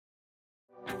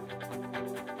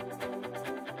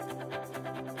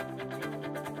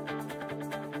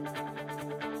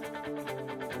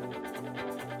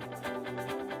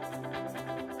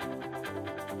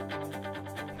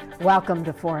Welcome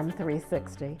to Forum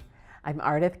 360. I'm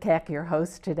Ardith Keck, your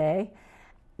host today.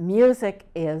 Music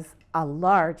is a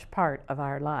large part of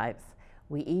our lives.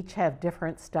 We each have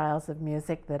different styles of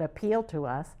music that appeal to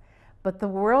us, but the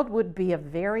world would be a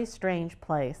very strange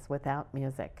place without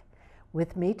music.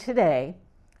 With me today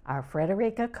are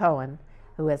Frederica Cohen,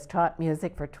 who has taught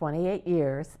music for 28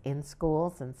 years in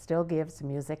schools and still gives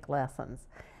music lessons.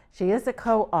 She is a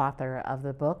co-author of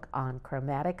the book on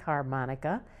chromatic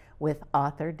harmonica with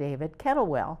author David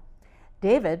Kettlewell.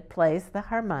 David plays the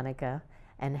harmonica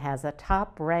and has a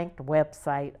top-ranked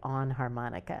website on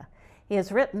harmonica. He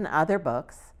has written other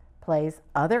books, plays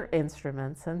other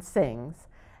instruments and sings,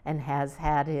 and has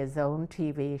had his own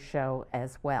TV show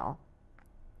as well.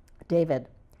 David,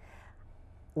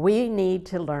 we need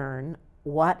to learn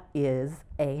what is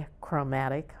a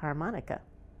chromatic harmonica.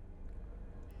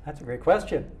 That's a great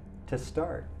question to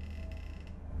start.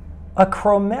 A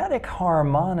chromatic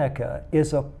harmonica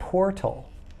is a portal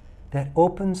that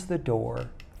opens the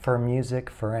door for music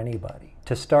for anybody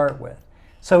to start with.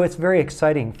 So it's very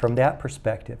exciting from that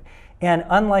perspective. And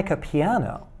unlike a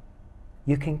piano,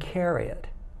 you can carry it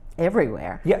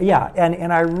Everywhere. Yeah,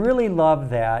 and I really love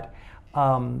that.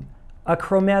 A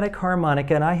chromatic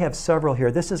harmonica, and I have several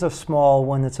here. This is a small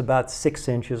one that's about 6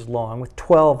 inches long with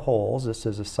 12 holes. This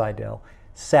is a Seidel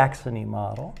Saxony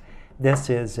model.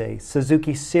 This is a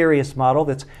Suzuki Sirius model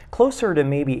that's closer to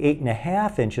maybe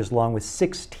 8.5 inches long with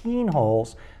 16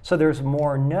 holes, so there's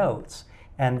more notes.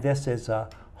 And this is a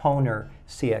Hohner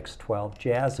CX12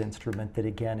 jazz instrument that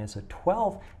again is a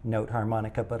 12-note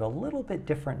harmonica, but a little bit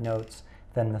different notes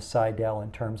than the Seidel in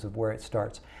terms of where it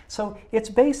starts. So it's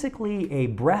basically a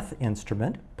breath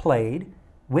instrument played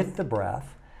with the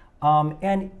breath.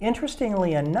 And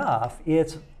interestingly enough,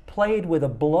 it's played with a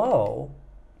blow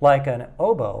like an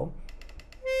oboe,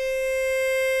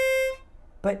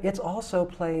 but it's also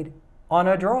played on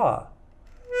a draw.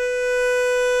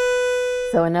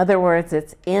 So in other words,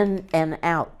 it's in and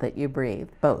out that you breathe,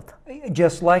 both.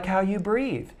 Just like how you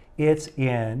breathe. It's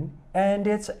in and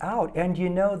it's out. And you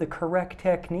know, the correct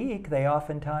technique, they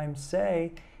oftentimes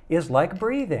say, is like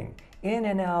breathing, in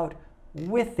and out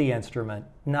with the instrument,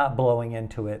 not blowing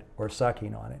into it or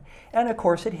sucking on it. And of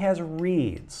course, it has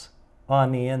reeds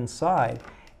on the inside.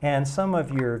 And some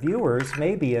of your viewers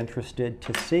may be interested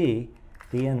to see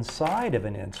the inside of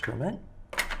an instrument.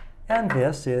 And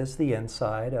this is the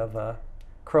inside of a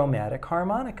chromatic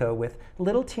harmonica with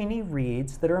little teeny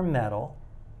reeds that are metal.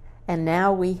 And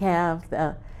now we have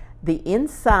the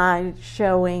inside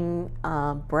showing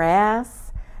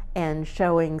brass and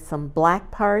showing some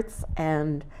black parts,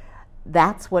 and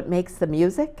that's what makes the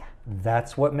music?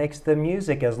 That's what makes the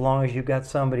music, as long as you've got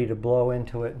somebody to blow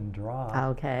into it and draw.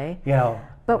 Okay. You know,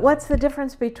 but what's the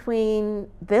difference between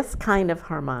this kind of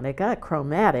harmonica, a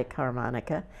chromatic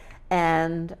harmonica,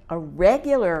 and a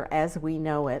regular, as we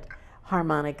know it,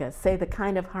 harmonica, say the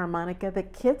kind of harmonica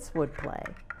that kids would play?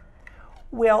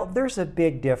 Well, there's a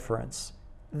big difference.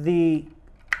 The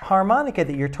harmonica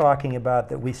that you're talking about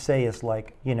that we say is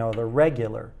like, you know, the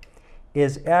regular,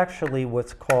 is actually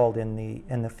what's called in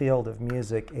the field of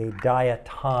music a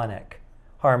diatonic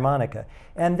harmonica.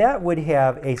 And that would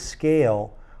have a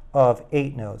scale of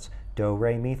 8 notes. Do,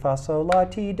 re, mi, fa, sol, la,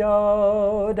 ti, do,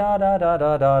 da, da, da,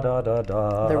 da, da, da, da,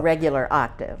 da. The regular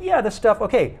octave. Yeah, the stuff,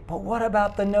 okay. But what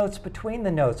about the notes between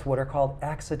the notes, what are called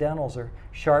accidentals or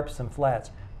sharps and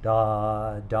flats?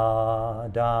 Da, da,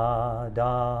 da,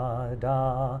 da,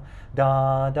 da,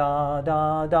 da, da,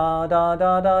 da, da, da, da,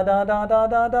 da, da, da, da,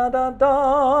 da, da, da,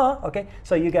 da. Okay,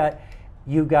 so you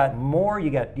got more, you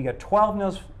got 12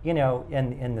 notes, you know,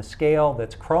 in the scale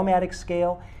that's chromatic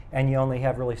scale, and you only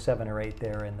have really 7 or 8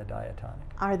 there in the diatonic.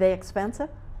 Are they expensive?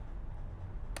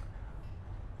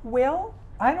 Well,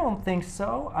 I don't think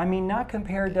so. I mean, not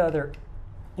compared to other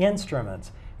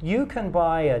instruments. You can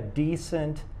buy a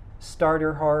decent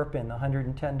starter harp in the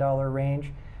 $110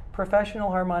 range.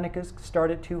 Professional harmonicas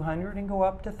start at $200 and go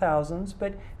up to thousands,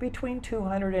 but between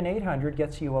 $200 and $800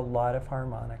 gets you a lot of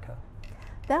harmonica.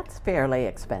 That's fairly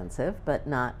expensive, but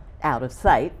not out of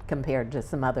sight compared to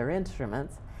some other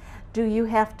instruments. Do you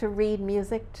have to read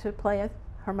music to play a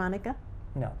harmonica?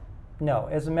 No, no.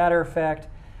 As a matter of fact,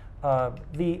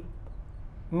 the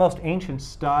most ancient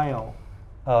style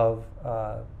of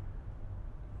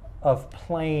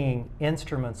playing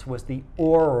instruments was the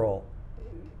aural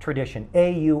tradition,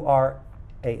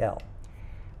 A-U-R-A-L,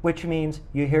 which means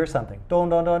you hear something, don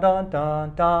don don don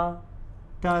don da,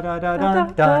 da da da da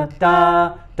da da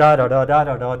da da da da da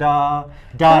da da da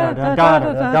da da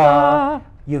da da da.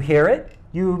 You hear it,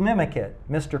 you mimic it,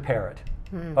 Mr. Parrot.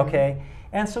 Okay,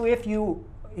 and so if you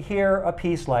hear a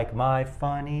piece like "My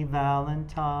Funny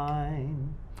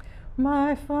Valentine,"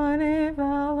 My funny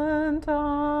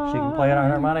Valentine. She can play it on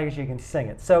harmonica, she can sing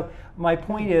it. So my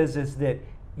point is that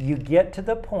you get to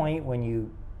the point when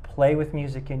you play with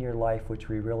music in your life, which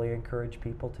we really encourage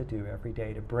people to do every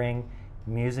day, to bring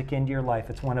music into your life.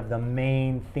 It's one of the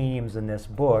main themes in this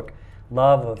book,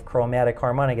 Love of Chromatic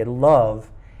Harmonica. Love,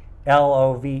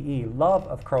 L-O-V-E, love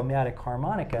of chromatic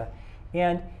harmonica.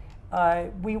 And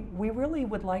we really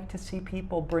would like to see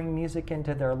people bring music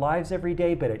into their lives every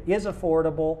day, but it is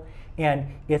affordable, and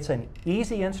it's an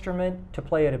easy instrument to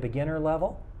play at a beginner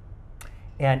level,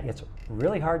 and it's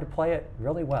really hard to play it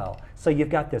really well. So you've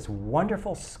got this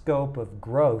wonderful scope of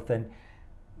growth, and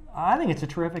I think it's a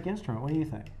terrific instrument. What do you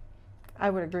think? I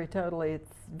would agree totally.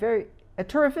 It's a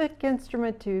terrific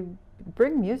instrument to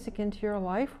bring music into your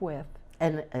life with.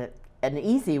 And an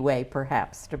easy way,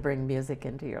 perhaps, to bring music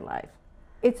into your life.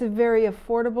 It's a very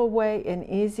affordable way, an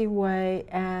easy way,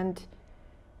 and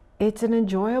it's an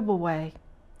enjoyable way.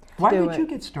 Why did you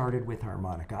get started with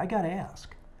harmonica? I got to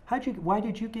ask. Why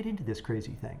did you get into this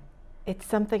crazy thing? It's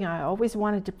something I always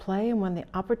wanted to play, and when the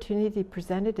opportunity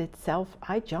presented itself,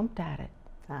 I jumped at it.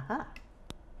 Aha.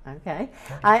 Okay.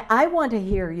 I want to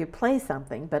hear you play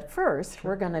something, but first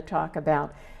we're going to talk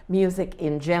about music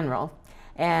in general.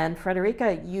 And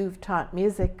Frederica, you've taught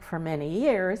music for many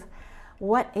years.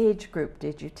 What age group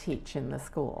did you teach in the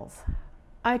schools?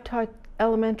 I taught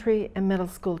elementary and middle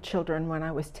school children when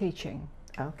I was teaching.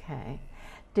 Okay.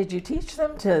 Did you teach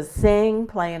them to sing,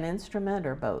 play an instrument,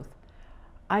 or both?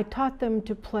 I taught them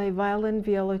to play violin,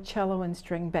 viola, cello, and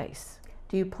string bass.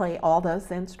 Do you play all those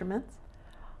instruments?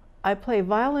 I play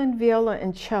violin, viola,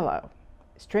 and cello.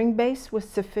 String bass was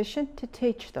sufficient to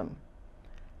teach them.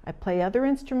 I play other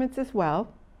instruments as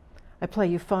well. I play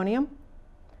euphonium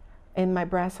in my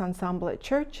brass ensemble at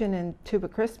church and in tuba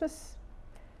Christmas.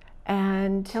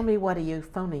 And tell me what a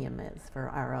euphonium is for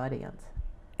our audience.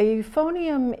 A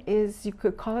euphonium is, you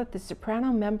could call it the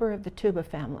soprano member of the tuba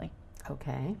family.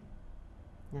 Okay.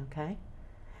 Okay.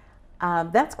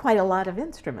 That's quite a lot of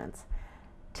instruments.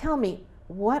 Tell me,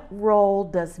 what role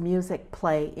does music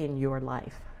play in your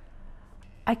life?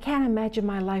 I can't imagine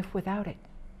my life without it.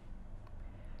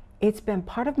 It's been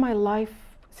part of my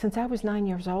life since I was 9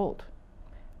 years old.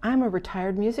 I'm a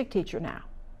retired music teacher now.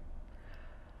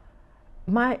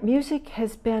 My music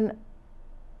has been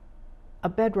a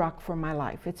bedrock for my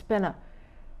life. It's been a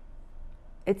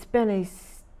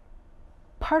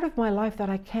part of my life that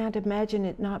I can't imagine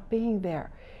it not being there.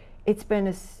 It's been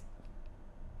a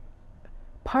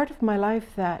part of my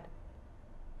life that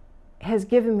has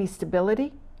given me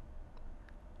stability,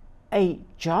 a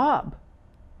job.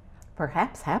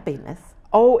 Perhaps happiness.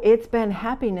 Oh, it's been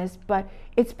happiness, but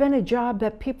it's been a job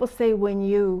that people say when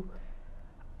you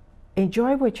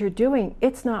enjoy what you're doing,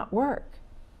 it's not work.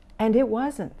 And it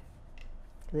wasn't.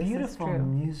 This Beautiful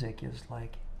music is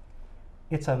like,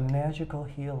 it's a magical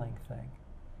healing thing.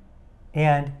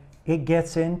 And it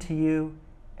gets into you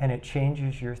and it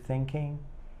changes your thinking.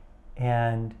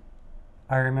 And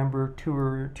I remember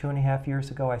 2.5 years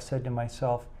ago, I said to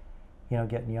myself, you know,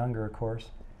 getting younger, of course,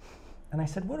 and I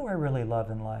said, what do I really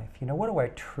love in life? You know, what do I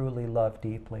truly love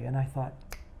deeply? And I thought,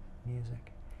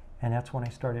 music. And that's when I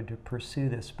started to pursue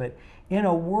this. But in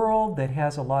a world that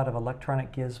has a lot of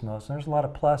electronic gizmos, and there's a lot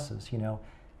of pluses, you know,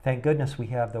 thank goodness we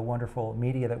have the wonderful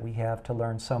media that we have to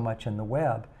learn so much in the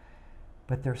web.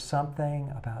 But there's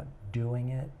something about doing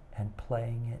it and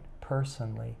playing it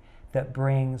personally that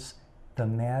brings the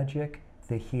magic,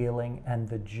 the healing, and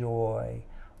the joy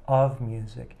of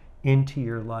music into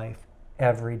your life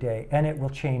every day. And it will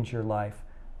change your life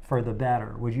for the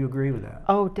better. Would you agree with that?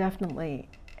 Oh, definitely.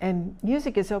 And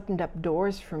music has opened up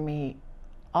doors for me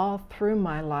all through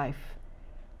my life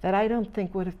that I don't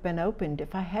think would have been opened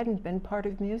if I hadn't been part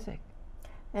of music.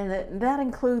 And that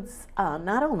includes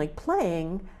not only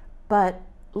playing, but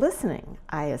listening,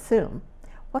 I assume.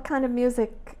 What kind of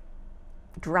music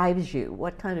drives you?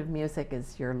 What kind of music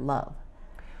is your love?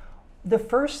 The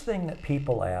first thing that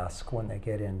people ask when they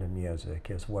get into music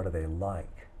is, what do they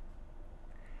like?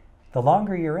 The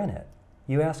longer you're in it,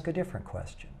 you ask a different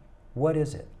question. What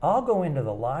is it? I'll go into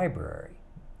the library,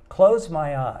 close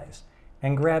my eyes,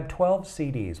 and grab 12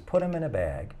 CDs, put them in a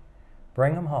bag,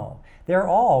 bring them home. They're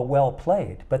all well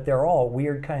played, but they're all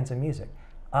weird kinds of music.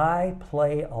 I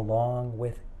play along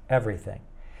with everything.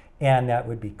 And that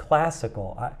would be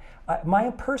classical.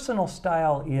 My personal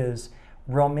style is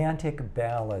romantic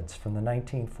ballads from the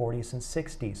 1940s and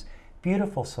 60s.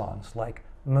 Beautiful songs like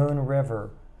Moon River,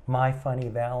 My Funny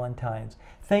Valentines,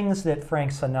 things that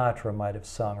Frank Sinatra might have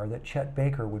sung or that Chet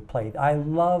Baker would play. I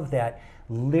love that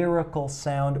lyrical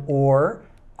sound, or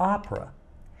opera.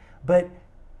 But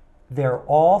They're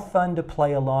all fun to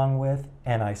play along with,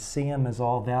 and I see them as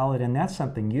all valid. And that's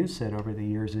something you said over the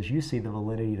years, is you see the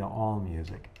validity to all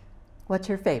music. What's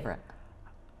your favorite?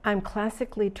 I'm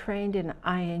classically trained and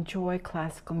I enjoy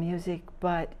classical music,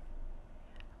 but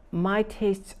my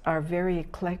tastes are very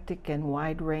eclectic and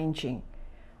wide-ranging.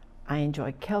 I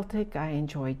enjoy Celtic, I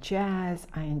enjoy jazz,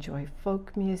 I enjoy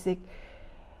folk music.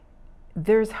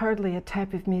 There's hardly a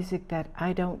type of music that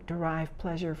I don't derive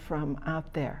pleasure from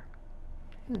out there.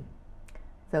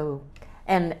 So,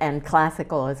 and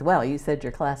classical as well. You said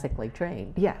you're classically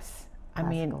trained. Yes.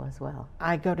 Classical as well.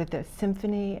 I go to the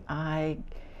symphony. I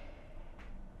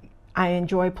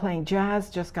enjoy playing jazz,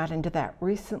 just got into that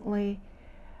recently.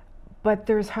 But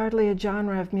there's hardly a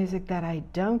genre of music that I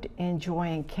don't enjoy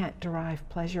and can't derive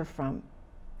pleasure from.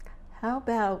 How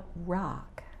about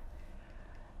rock?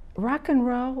 Rock and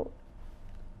roll,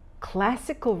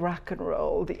 classical rock and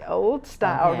roll, the old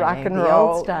style rock and roll. The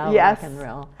old style yes, rock and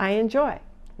roll. I enjoy.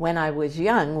 When I was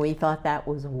young, we thought that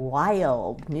was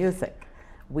wild music.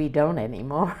 We don't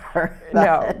anymore.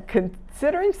 No,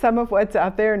 considering some of what's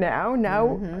out there now,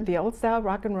 the old style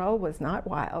rock and roll was not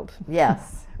wild.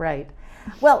 Yes, right.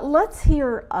 Well, let's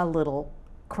hear a little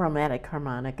chromatic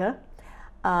harmonica.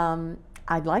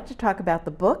 I'd like to talk about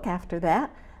the book after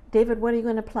that. David, what are you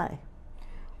going to play?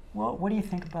 Well, what do you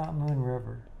think about Moon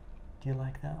River? Do you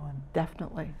like that one?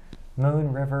 Definitely.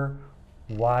 Moon River,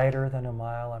 wider than a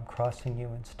mile, I'm crossing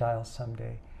you in style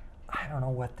someday. I don't know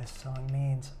what this song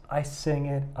means. I sing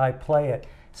it, I play it.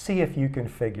 See if you can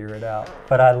figure it out.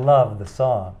 But I love the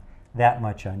song. That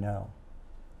much I know.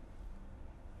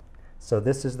 So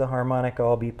this is the harmonica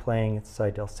I'll be playing. It's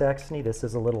Seidel Saxony. This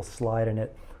is a little slide in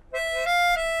it.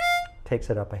 Takes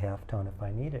it up a half tone if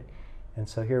I need it. And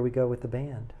so here we go with the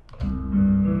band.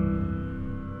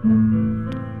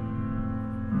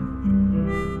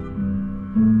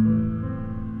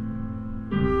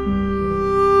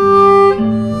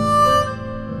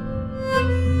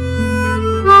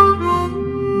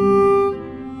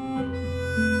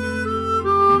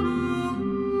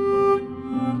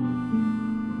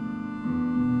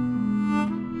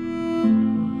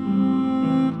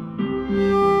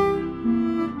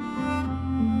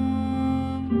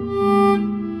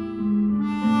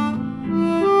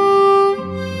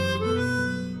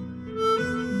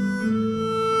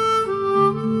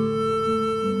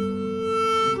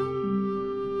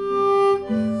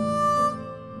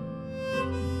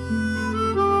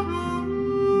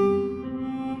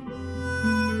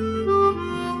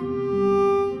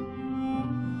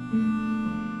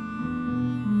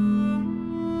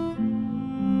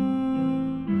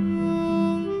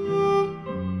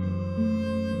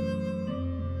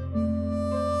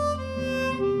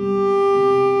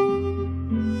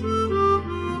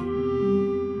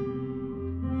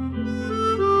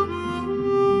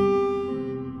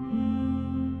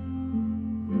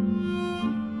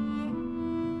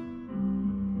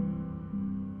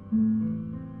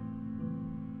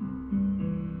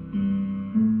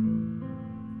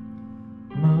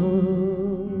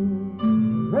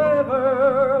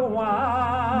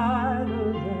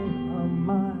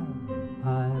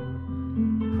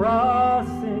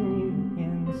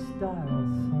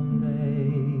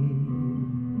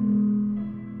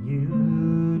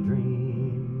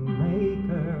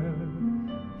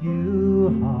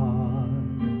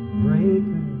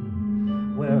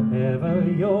 Wherever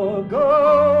you're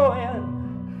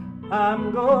going,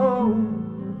 I'm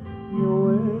going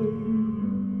your way.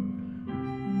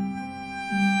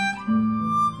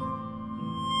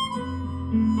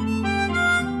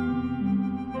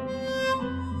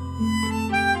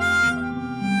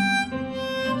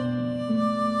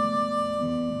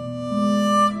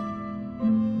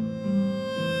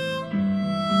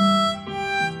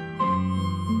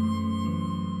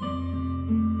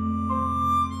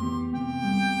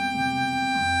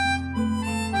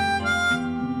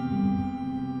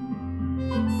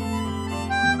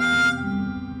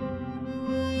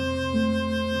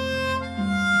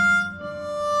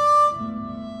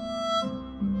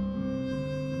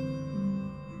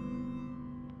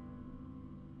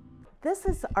 This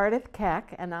is Ardith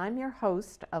Keck, and I'm your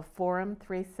host of Forum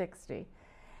 360.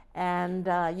 And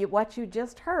what you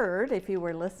just heard, if you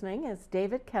were listening, is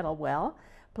David Kettlewell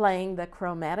playing the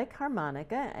chromatic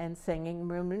harmonica and singing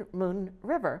Moon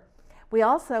River. We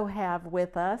also have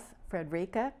with us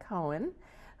Frederica Cohen,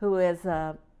 who is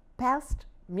a past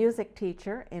music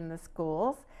teacher in the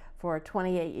schools for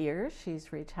 28 years.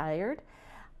 She's retired.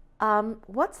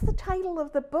 What's the title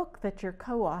of the book that you're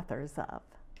co-authors of?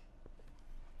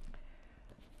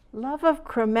 Love of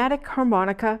Chromatic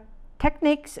Harmonica,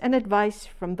 Techniques and Advice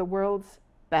from the World's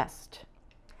Best.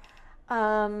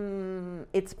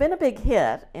 It's been a big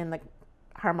hit in the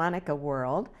harmonica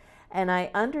world, and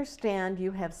I understand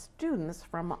you have students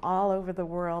from all over the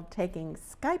world taking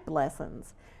Skype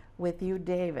lessons with you,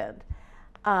 David.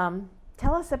 Tell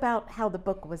us about how the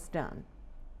book was done.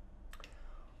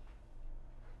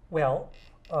 Well,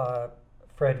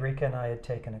 Frederica and I had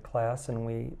taken a class, and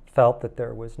we felt that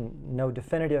there was no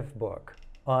definitive book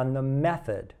on the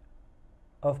method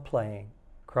of playing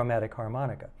chromatic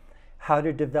harmonica, how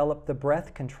to develop the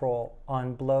breath control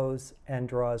on blows and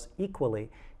draws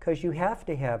equally, because you have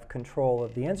to have control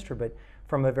of the instrument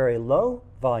from a very low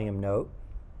volume note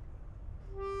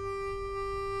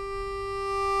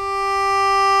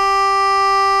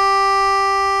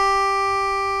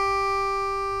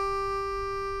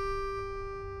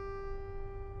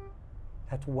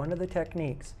That's one of the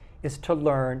techniques, is to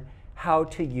learn how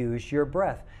to use your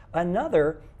breath.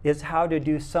 Another is how to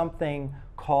do something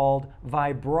called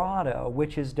vibrato,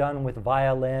 which is done with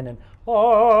violin and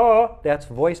oh, that's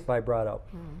voice vibrato.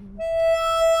 Mm-hmm.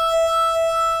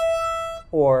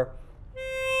 Or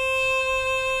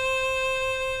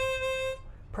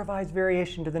provides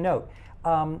variation to the note.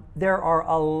 There are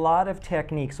a lot of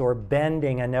techniques, or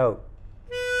bending a note.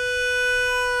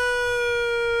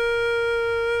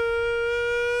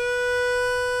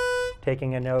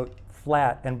 Taking a note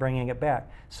flat and bringing it back.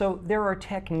 So there are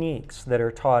techniques that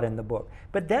are taught in the book.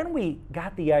 But then we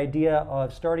got the idea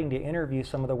of starting to interview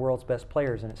some of the world's best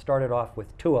players, and it started off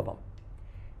with 2 of them.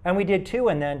 And we did 2,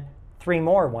 and then 3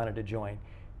 more wanted to join.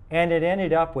 And it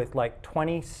ended up with like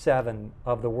 27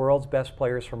 of the world's best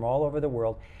players from all over the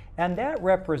world. And that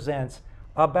represents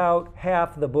about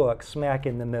half the book, smack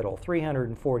in the middle,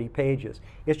 340 pages.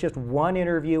 It's just one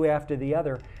interview after the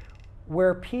other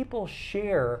where people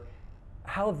share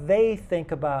how they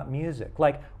think about music.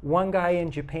 Like one guy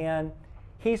in Japan,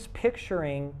 he's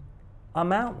picturing a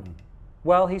mountain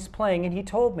while he's playing, and he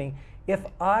told me, if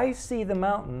I see the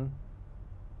mountain,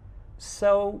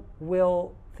 so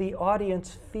will the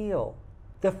audience feel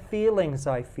the feelings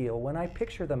I feel when I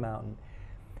picture the mountain.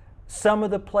 Some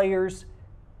of the players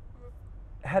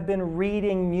have been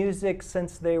reading music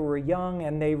since they were young,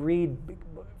 and they read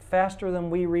faster than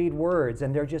we read words,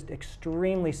 and they're just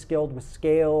extremely skilled with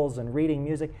scales and reading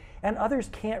music. And others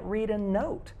can't read a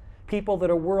note, people that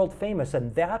are world famous.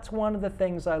 And that's one of the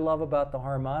things I love about the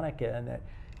harmonica, and that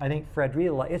I think Fred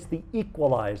realized, it's the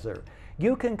equalizer.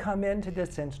 You can come into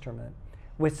this instrument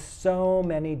with so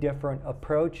many different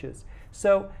approaches.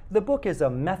 So the book is a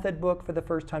method book for the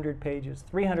first 100 pages,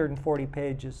 340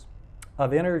 pages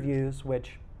of interviews,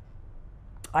 which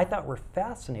I thought were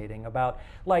fascinating, about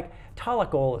like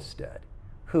Talek Olested,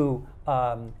 who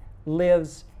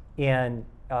lives in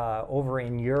over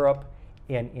in Europe,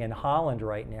 in Holland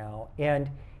right now, and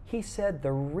he said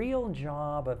the real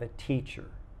job of a teacher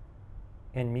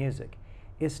in music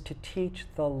is to teach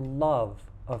the love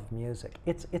of music.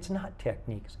 It's not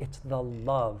techniques, it's the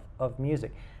love of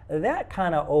music. That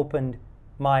kind of opened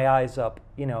my eyes up,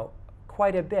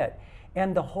 quite a bit.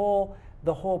 And the whole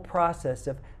process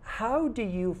of how do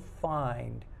you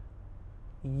find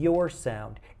your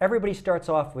sound? Everybody starts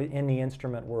off in the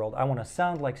instrument world. I want to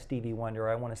sound like Stevie Wonder.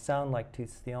 I want to sound like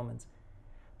Toots Thielmans.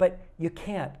 But you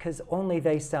can't, because only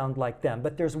they sound like them.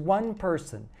 But there's one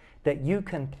person that you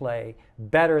can play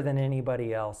better than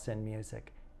anybody else in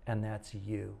music, and that's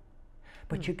you.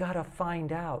 But you got to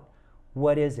find out,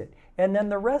 what is it? And then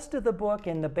the rest of the book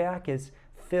in the back is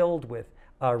filled with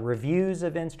reviews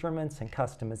of instruments and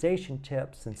customization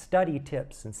tips and study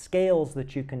tips and scales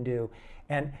that you can do,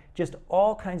 and just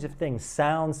all kinds of things,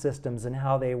 sound systems and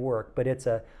how they work. But it's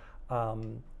a,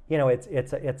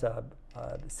 it's a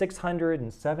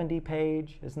 670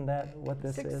 page, isn't that what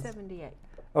this is? 678.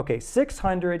 Okay,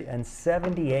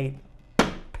 678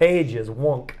 pages.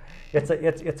 Wonk. It's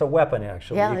a weapon,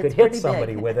 actually. Yeah, you could hit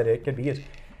somebody with it. It could be used.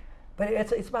 But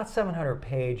it's about 700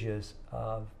 pages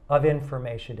of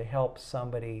information to help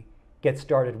somebody get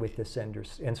started with this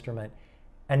instrument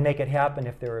and make it happen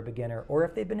if they're a beginner, or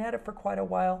if they've been at it for quite a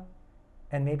while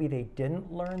and maybe they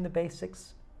didn't learn the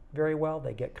basics very well.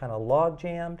 They get kind of log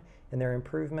jammed in their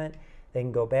improvement. They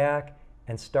can go back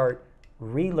and start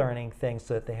relearning things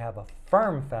so that they have a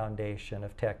firm foundation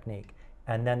of technique,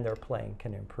 and then their playing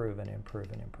can improve and improve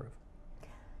and improve.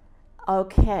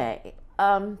 Okay.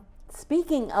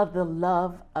 Speaking of the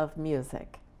love of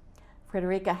music,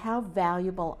 Frederica, how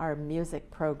valuable are music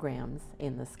programs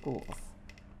in the schools?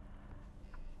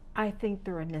 I think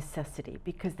they're a necessity,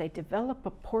 because they develop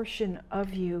a portion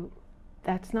of you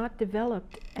that's not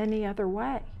developed any other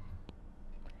way.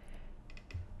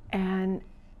 And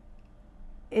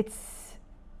it's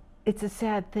a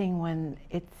sad thing when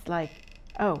it's like,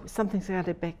 oh, something's got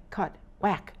to be cut,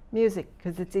 whack, music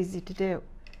because it's easy to do.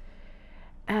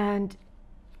 And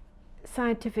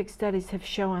scientific studies have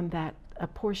shown that a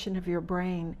portion of your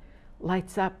brain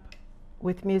lights up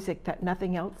with music that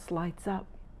nothing else lights up.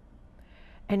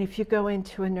 And if you go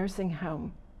into a nursing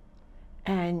home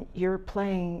and you're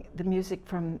playing the music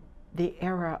from the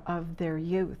era of their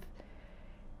youth,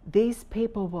 these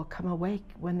people will come awake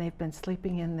when they've been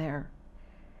sleeping in their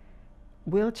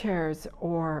wheelchairs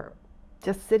or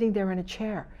just sitting there in a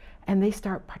chair, and they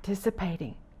start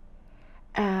participating.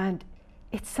 And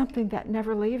it's something that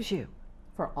never leaves you.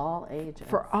 For all ages.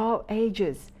 For all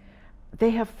ages. They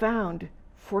have found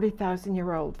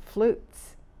 40,000-year-old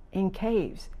flutes in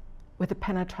caves with a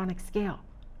pentatonic scale,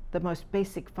 the most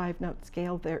basic 5-note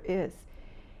scale there is.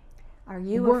 Are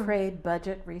you afraid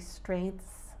budget restraints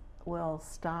will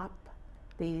stop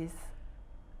these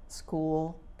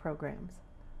school programs?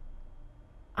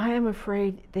 I am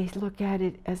afraid they look at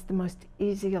it as the most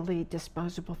easily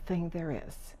disposable thing there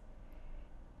is.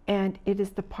 And it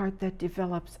is the part that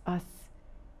develops us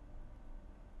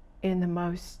in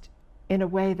a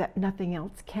way that nothing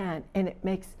else can. And it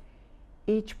makes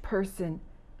each person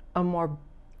a more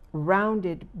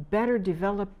rounded, better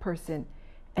developed person,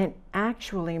 and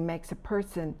actually makes a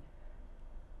person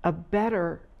a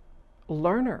better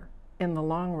learner in the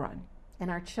long run.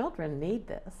 And our children need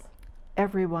this.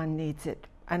 Everyone needs it.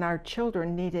 And our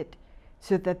children need it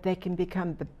so that they can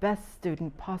become the best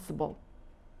student possible.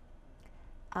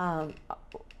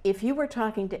 If you were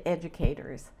talking to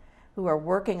educators who are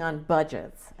working on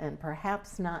budgets and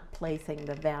perhaps not placing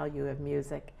the value of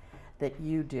music that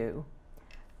you do,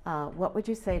 what would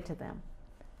you say to them?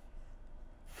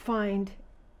 Find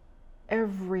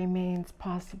every means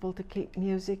possible to keep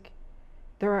music.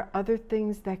 There are other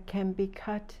things that can be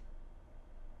cut.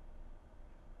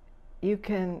 You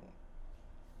can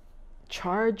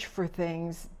charge for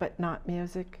things, but not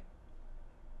music.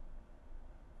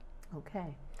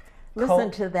 Okay. Listen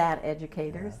to that,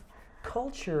 educators. Yeah.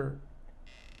 Culture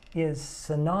is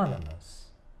synonymous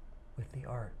with the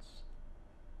arts.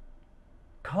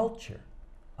 Culture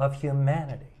of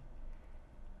humanity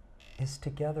is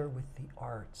together with the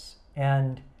arts.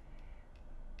 And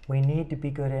we need to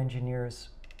be good engineers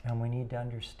and we need to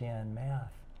understand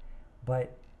math.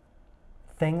 But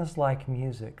things like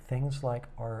music, things like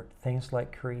art, things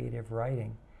like creative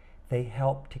writing, they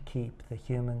help to keep the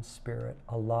human spirit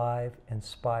alive,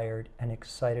 inspired, and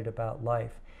excited about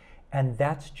life. And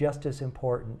that's just as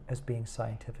important as being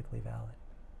scientifically valid.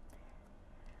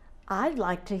 I'd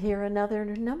like to hear another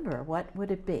number. What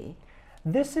would it be?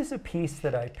 This is a piece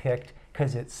that I picked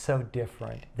because it's so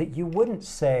different that you wouldn't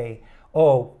say,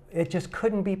 oh, it just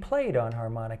couldn't be played on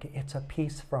harmonica. It's a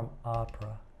piece from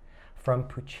opera. From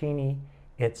Puccini,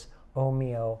 it's O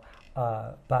mio,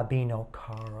 BABBINO,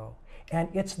 CARO. And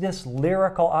it's this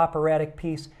lyrical operatic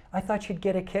piece. I thought you'd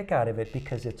get a kick out of it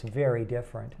because it's very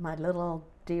different. My little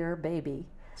dear baby.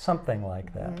 Something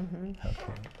like that. Mm-hmm.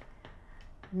 Okay.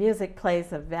 Music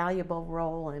plays a valuable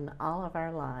role in all of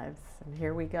our lives. And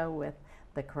here we go with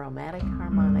the chromatic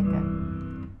harmonica.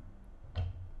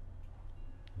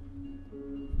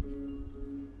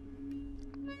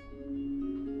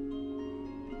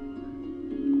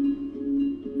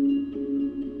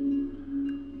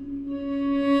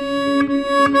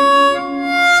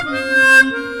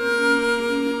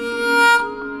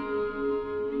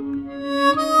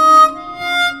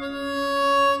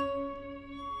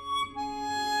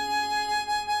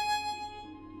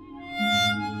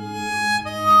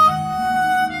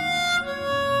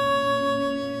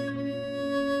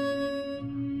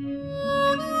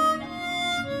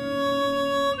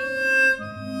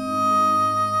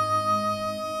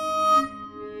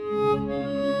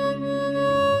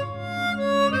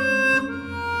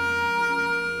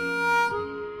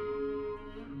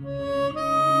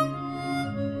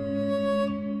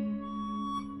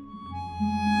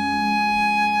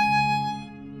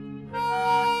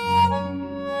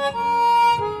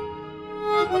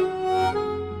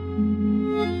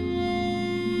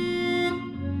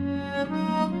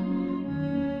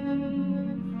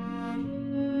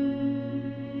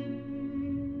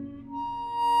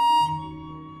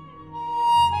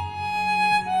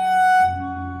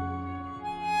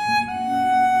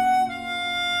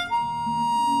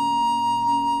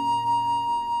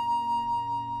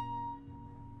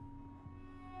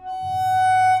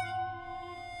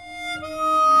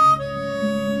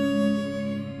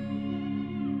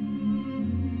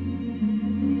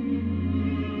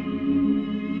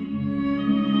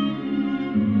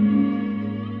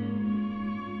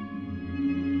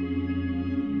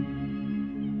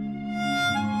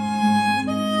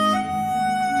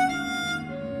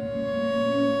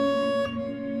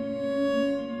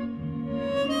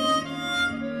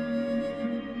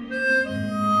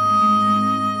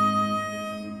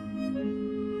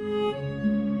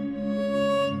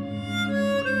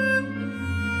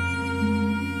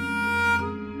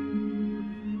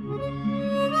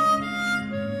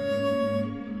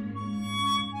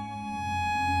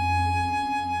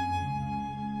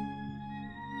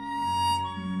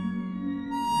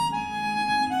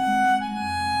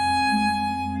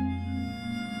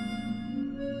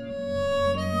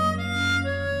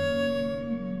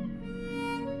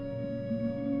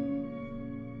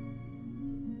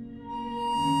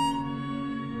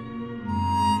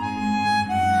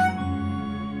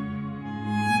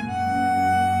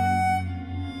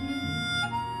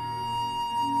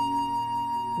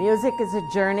 Music is a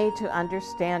journey to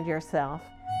understand yourself.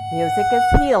 Music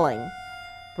is healing.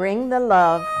 Bring the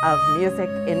love of music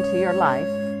into your life.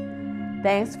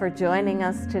 Thanks for joining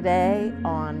us today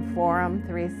on Forum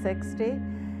 360.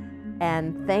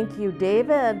 And thank you,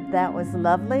 David. That was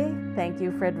lovely. Thank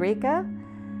you, Frederica.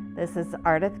 This is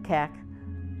Ardith Keck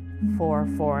for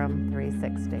Forum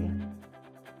 360.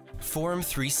 Forum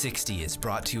 360 is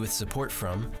brought to you with support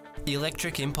from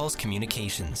Electric Impulse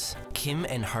Communications, Kim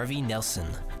and Harvey Nelson,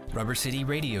 Rubber City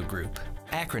Radio Group,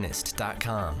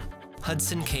 Acronist.com,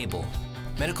 Hudson Cable,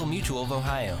 Medical Mutual of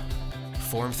Ohio,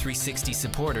 Forum 360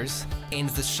 supporters, and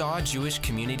the Shaw Jewish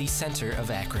Community Center of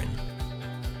Akron.